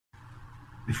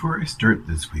Before I start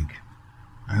this week,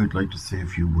 I would like to say a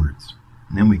few words,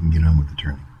 and then we can get on with the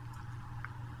turning.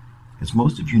 As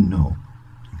most of you know,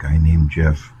 a guy named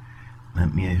Jeff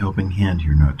lent me a helping hand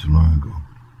here not too long ago,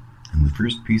 and the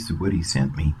first piece of what he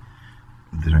sent me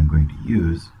that I'm going to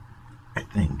use, I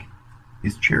think,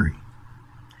 is cherry.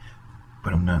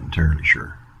 But I'm not entirely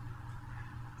sure.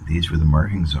 These were the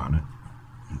markings on it.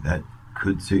 That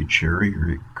could say cherry, or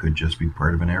it could just be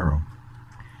part of an arrow.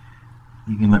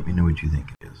 You can let me know what you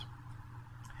think it is.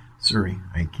 Sorry,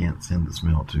 I can't send the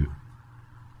smell too.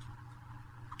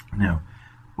 Now,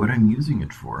 what I'm using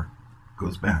it for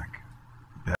goes back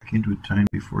into a time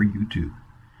before YouTube.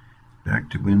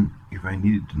 Back to when, if I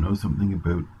needed to know something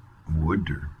about wood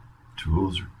or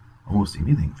tools or almost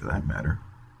anything for that matter,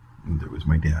 there was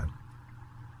my dad.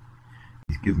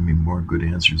 He's given me more good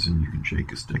answers than you can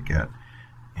shake a stick at,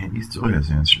 and he still has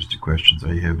answers to questions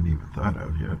I haven't even thought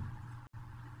of yet.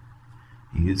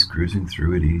 He is cruising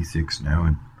through at 86 now,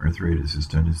 and arthritis has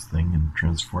done his thing and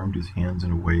transformed his hands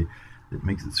in a way that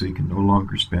makes it so he can no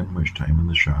longer spend much time in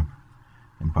the shop,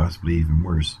 and possibly even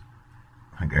worse.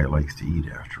 A guy likes to eat,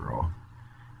 after all.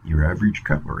 Your average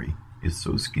cutlery is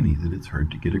so skinny that it's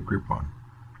hard to get a grip on.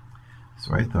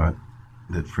 So I thought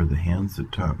that for the hands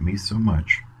that taught me so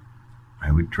much,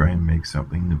 I would try and make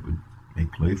something that would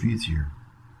make life easier.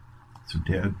 So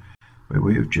Dad, by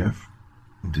way of Jeff,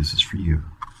 this is for you.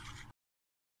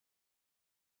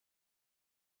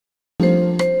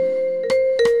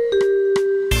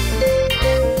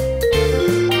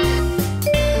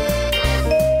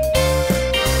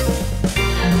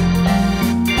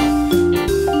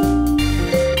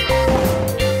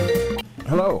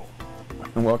 Hello,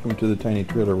 and welcome to the Tiny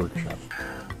Trailer Workshop.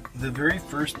 The very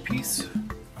first piece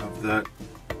of that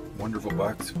wonderful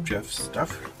box of Jeff's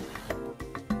stuff,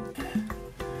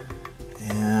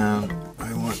 and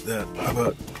I want that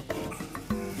about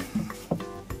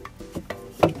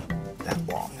that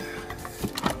long.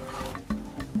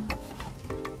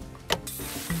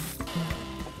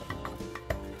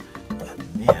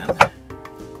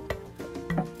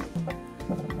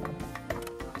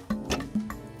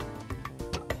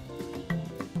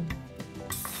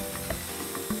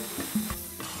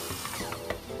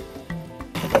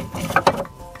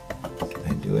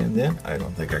 And then and then? I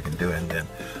don't think I can do and then.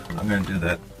 I'm going to do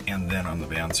that and then on the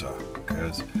bandsaw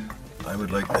because I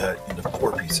would like that into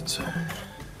 4 pieces.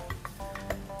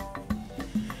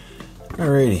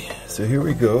 Alrighty, so here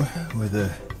we go with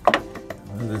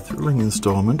another thrilling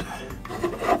installment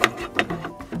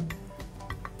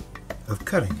of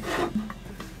cutting.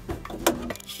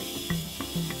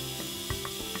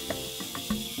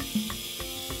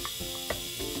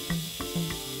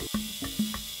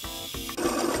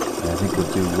 I think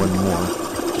we'll do one more,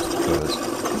 just because.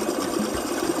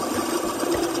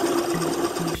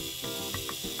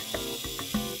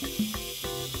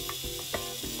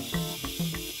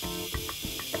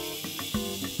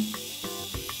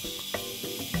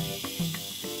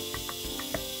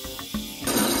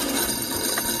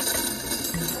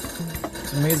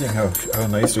 It's amazing how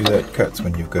nicely that cuts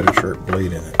when you've got a sharp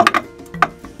blade in it.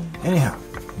 Anyhow,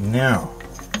 now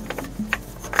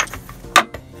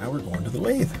we're going to the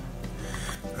lathe.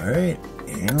 Alright,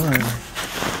 hang on.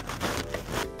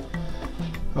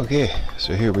 Okay,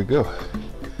 so here we go.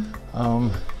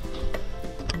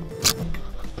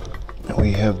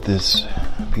 We have this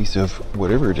piece of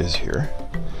whatever it is here.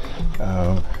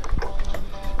 I'll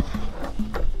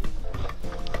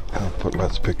put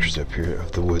lots of pictures up here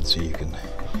of the wood so you can,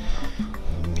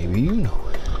 maybe you know.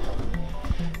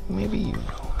 Maybe you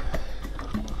know.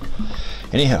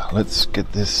 Anyhow, let's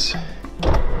get this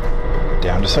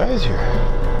down to size here.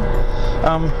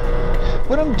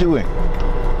 What am I doing?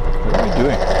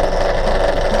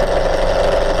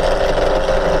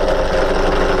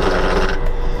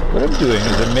 What I'm doing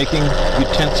is I'm making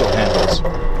utensil handles.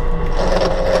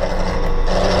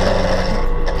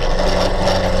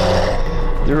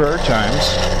 There are times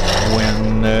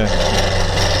when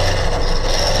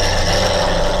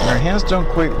our hands don't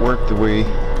quite work the way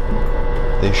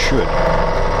they should.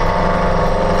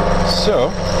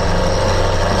 So,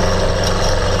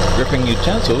 gripping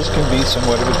utensils can be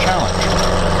somewhat of a challenge.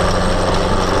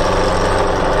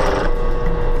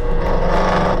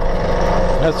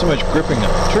 Not so much gripping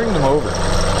them, turning them over.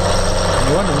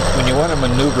 When you want to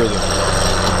maneuver them,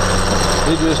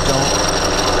 they just don't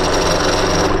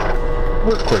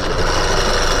work quite right.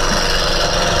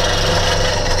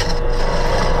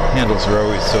 Handles are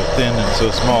always so thin and so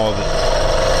small that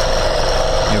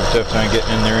you have a tough time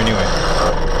getting in there anyway.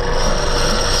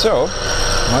 So,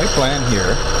 my plan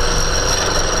here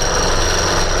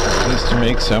is to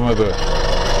make some of a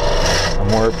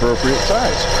more appropriate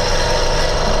size.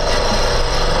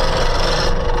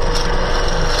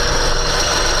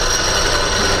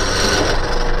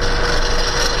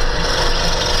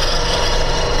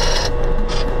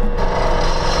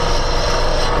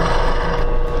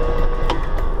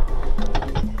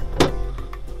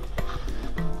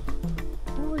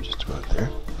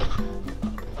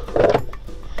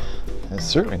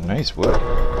 certainly nice wood.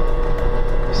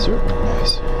 Certainly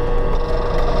nice.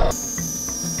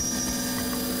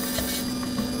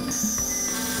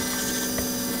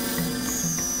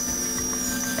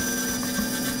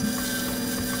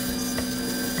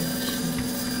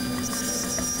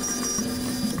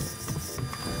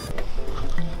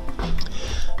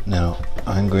 Now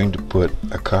I'm going to put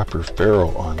a copper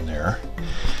ferrule on there,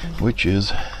 which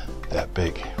is that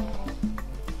big.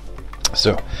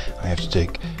 So I have to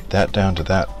take that down to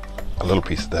that, a little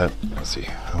piece of that. Let's see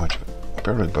how much,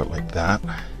 probably about like that.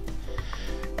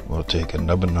 We'll take a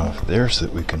nubbin off there so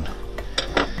that we can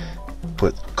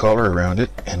put the collar around it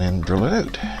and then drill it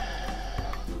out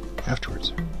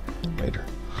afterwards, later.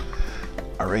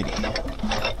 Alrighty.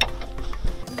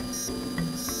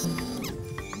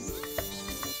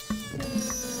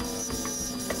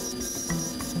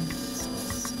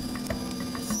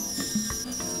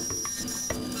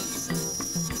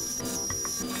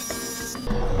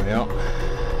 Well,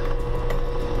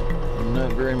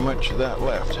 not very much of that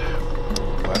left,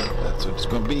 but that's what it's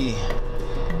going to be.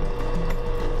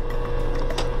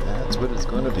 That's what it's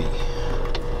going to be.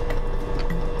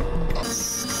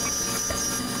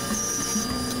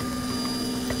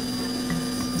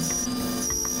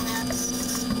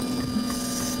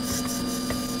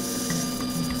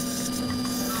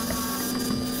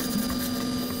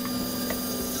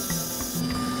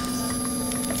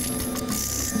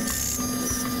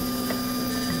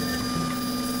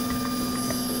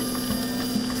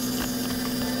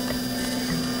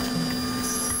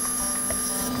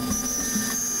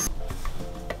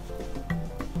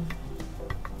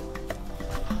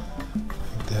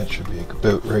 That should be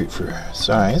about right for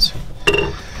size.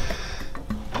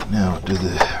 Now do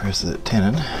the rest of the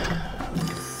tenon.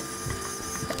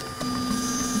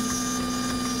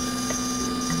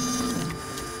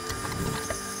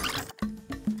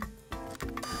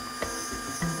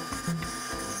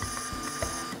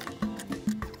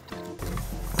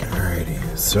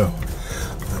 Alrighty, so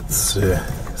let's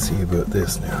see about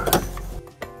this now.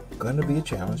 Going to be a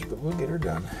challenge, but we'll get her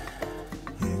done.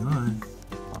 Hang on.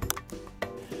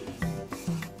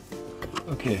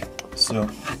 Okay, so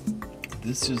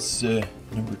this is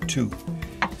number 2,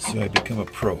 so I become a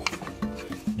pro.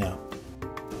 Now,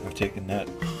 I've taken that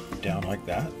down like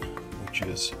that, which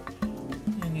is,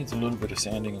 it needs a little bit of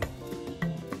sanding.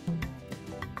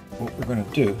 What we're going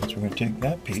to do is we're going to take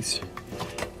that piece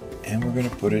and we're going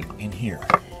to put it in here.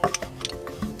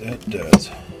 What that does,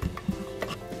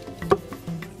 for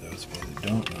those of you that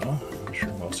don't know, I'm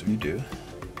sure most of you do,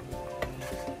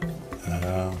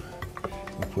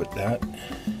 we'll put that,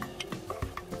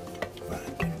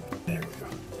 there we go,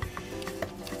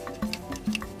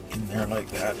 in there like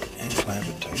that and clamp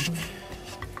it tight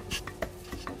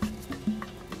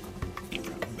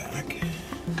front and back.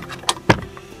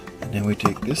 And then we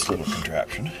take this little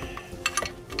contraption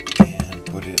and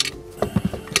put it,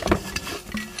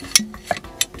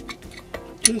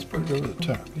 just put it over the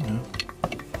top, you know.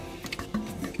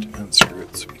 And we have to unscrew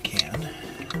it so we can.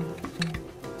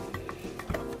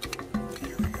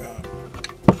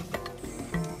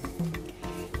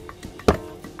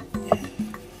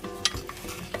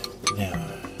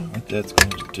 That's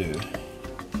going to do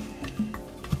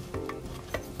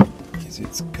is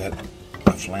it's got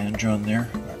a flange on there,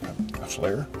 a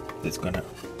flare that's going to,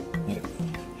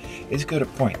 it's got a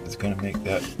point that's going to make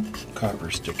that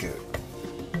copper stick out.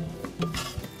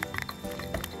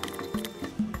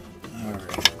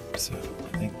 Alright, so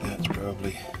I think that's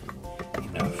probably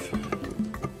enough.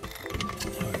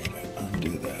 We're going to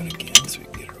undo that again so we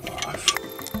can get her off.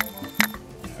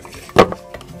 Okay,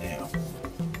 now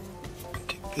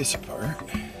this apart.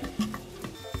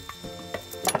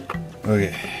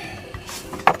 Okay,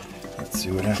 let's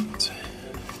see what happens.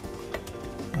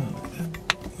 Oh, look at that.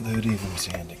 Without even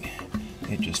sanding,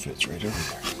 it just fits right over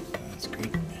there. That's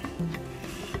good.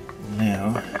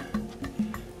 Now,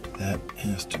 that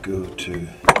has to go to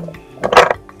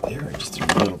there just a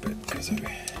little bit, because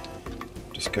I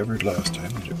discovered last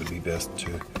time that it would be best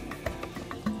to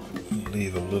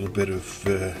leave a little bit of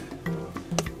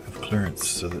clearance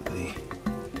so that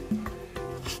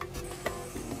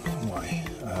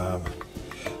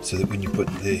so that when you put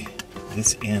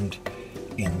this end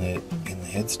in the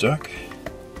headstock,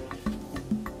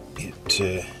 it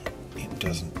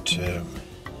doesn't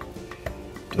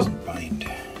bind.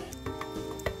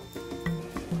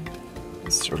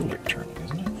 It's sort of like turning,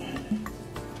 isn't it?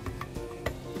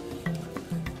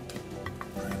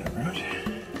 Round and round.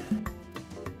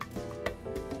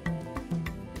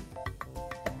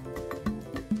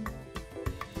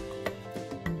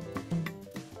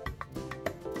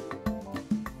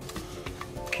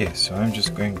 Okay, so I'm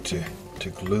just going to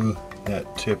glue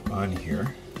that tip on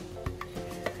here.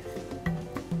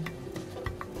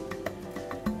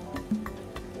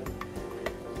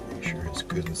 Make sure it's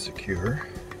good and secure.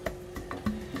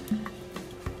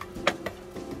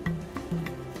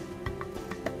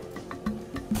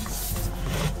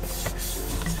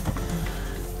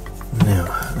 Now,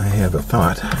 I have a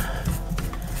thought.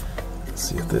 Let's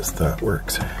see if this thought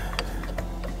works.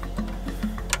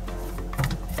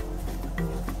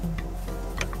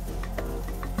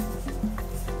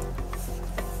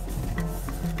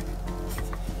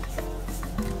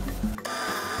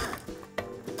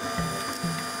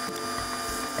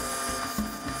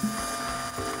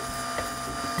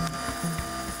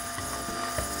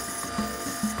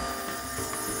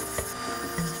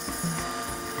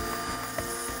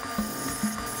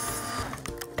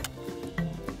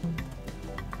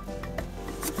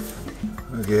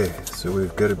 Okay, so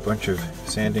we've got a bunch of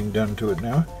sanding done to it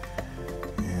now,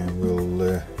 and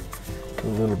we'll put a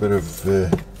little bit of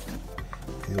the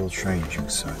old shine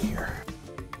juice on here.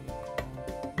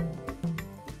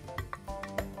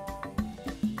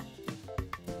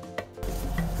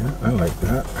 Yeah, I like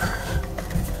that.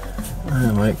 I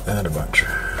like that a bunch.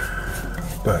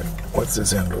 But what's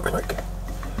this end look like?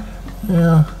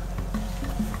 Yeah.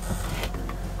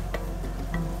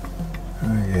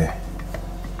 Okay.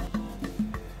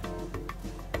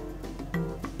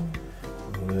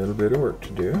 A little bit of work to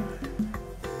do.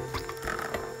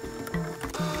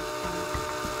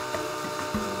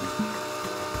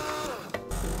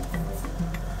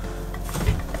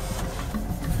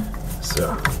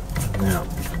 So now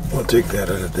we'll take that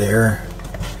out of there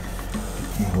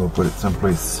and we'll put it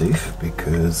someplace safe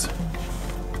because...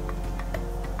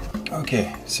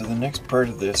 Okay, so the next part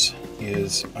of this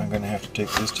is I'm going to have to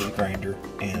take this to the grinder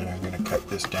and I'm going to cut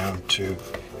this down to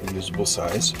a usable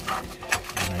size.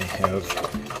 And I have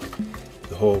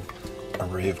the whole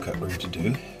array of cutlery to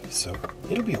do, so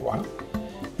it'll be a while.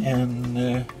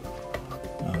 And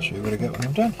I'll show you what I got when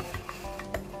I'm done.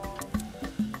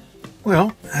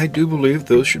 Well, I do believe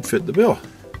those should fit the bill.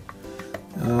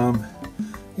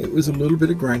 It was a little bit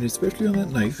of grinding, especially on that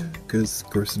knife, because of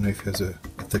course the knife has a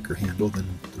thicker handle than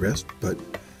the rest, but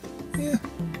yeah,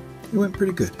 it went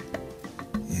pretty good.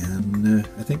 And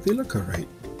I think they look alright.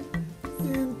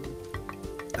 And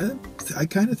I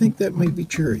kind of think that might be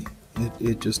cherry.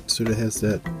 It just sort of has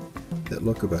that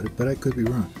look about it, but I could be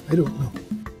wrong. I don't know.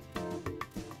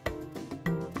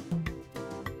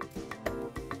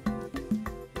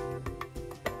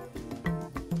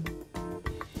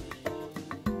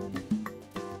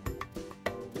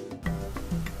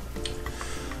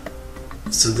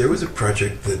 So there was a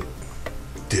project that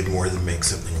did more than make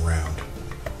something round.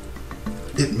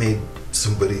 It made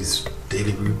somebody's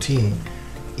daily routine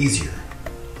easier.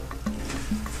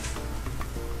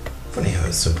 Funny how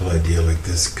a simple idea like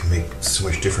this can make so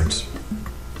much difference.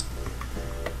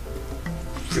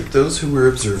 For those who were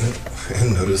observant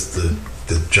and noticed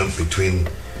the jump between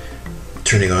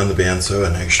turning on the bandsaw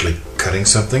and actually cutting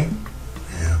something,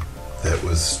 yeah, that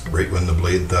was right when the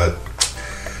blade thought,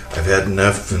 I've had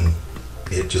enough, and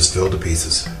it just fell to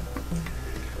pieces.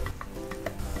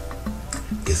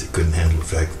 Guess it couldn't handle the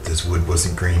fact that this wood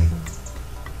wasn't green.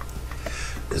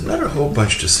 There's not a whole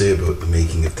bunch to say about the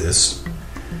making of this.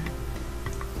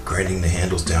 Grinding the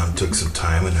handles down took some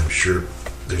time, and I'm sure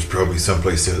there's probably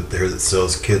someplace out there that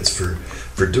sells kits for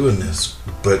doing this,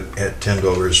 but at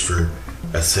 $10 for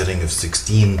a setting of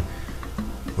 16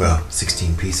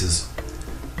 pieces,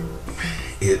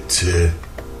 it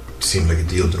seemed like a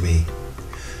deal to me.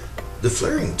 The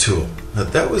flaring tool, now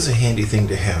that was a handy thing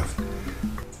to have.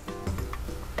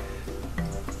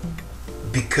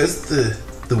 Because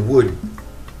the wood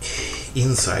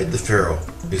inside the ferrule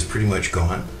is pretty much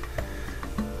gone,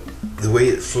 the way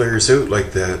it flares out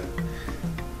like that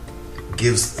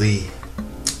gives a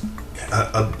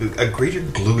greater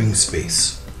gluing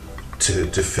space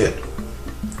to fit.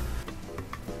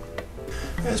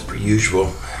 As per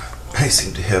usual, I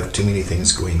seem to have too many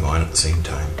things going on at the same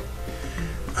time.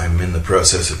 I'm in the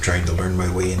process of trying to learn my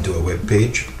way into a web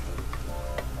page,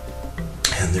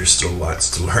 and there's still lots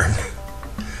to learn.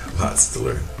 Lots to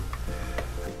learn.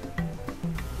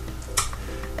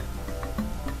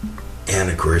 And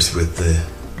of course, with the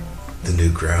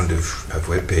new ground of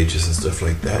web pages and stuff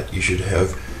like that, you should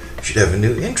have a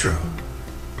new intro.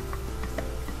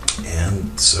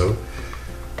 And so,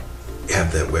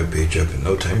 have that web page up in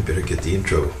no time. Better get the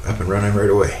intro up and running right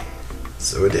away.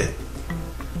 So I did.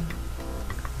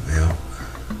 Well,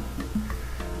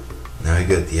 now I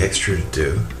got the extra to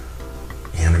do,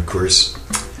 and of course,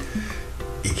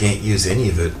 you can't use any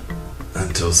of it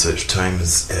until such time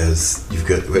as you've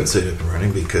got the website up and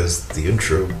running, because the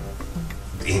intro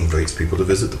he invites people to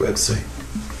visit the website.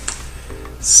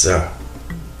 So,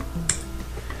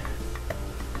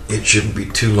 it shouldn't be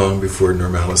too long before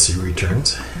normalcy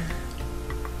returns.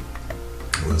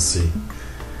 We'll see.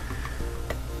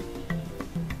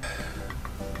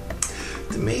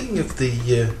 The making of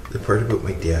the part about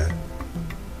my dad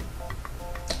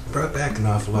brought back an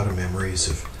awful lot of memories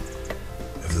of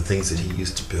the things that he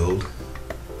used to build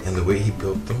and the way he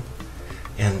built them.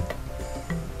 And,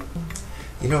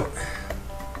 you know,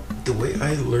 the way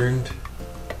I learned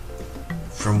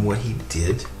from what he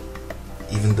did,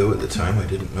 even though at the time I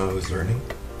didn't know I was learning,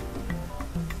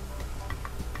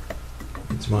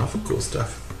 it's some awful cool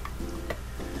stuff.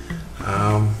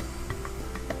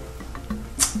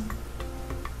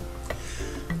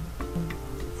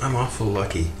 I'm awful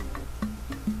lucky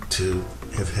to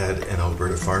have had an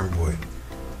Alberta farm boy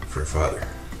for a father.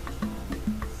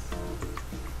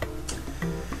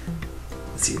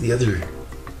 See, the other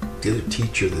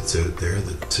teacher that's out there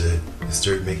that has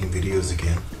started making videos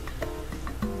again,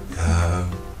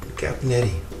 Captain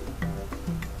Eddie.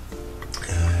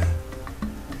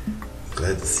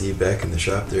 Glad to see you back in the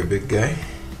shop there, big guy.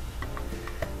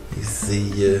 He's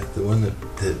the one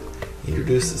that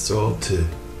introduced us all to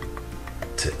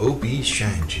OB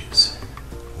shine juice.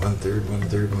 1/3,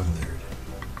 1/3, 1/3.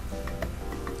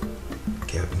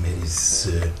 Captain Eddie's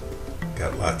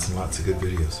got lots and lots of good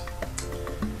videos.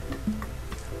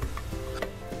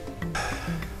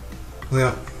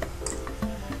 Well,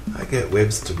 I got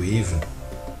webs to weave and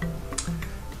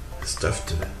stuff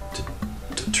to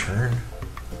turn.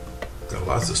 Got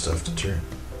lots of stuff to turn.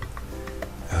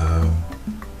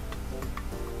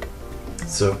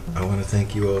 So I want to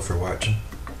thank you all for watching,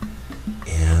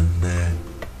 and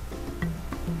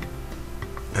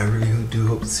I really do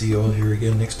hope to see you all here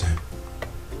again next time.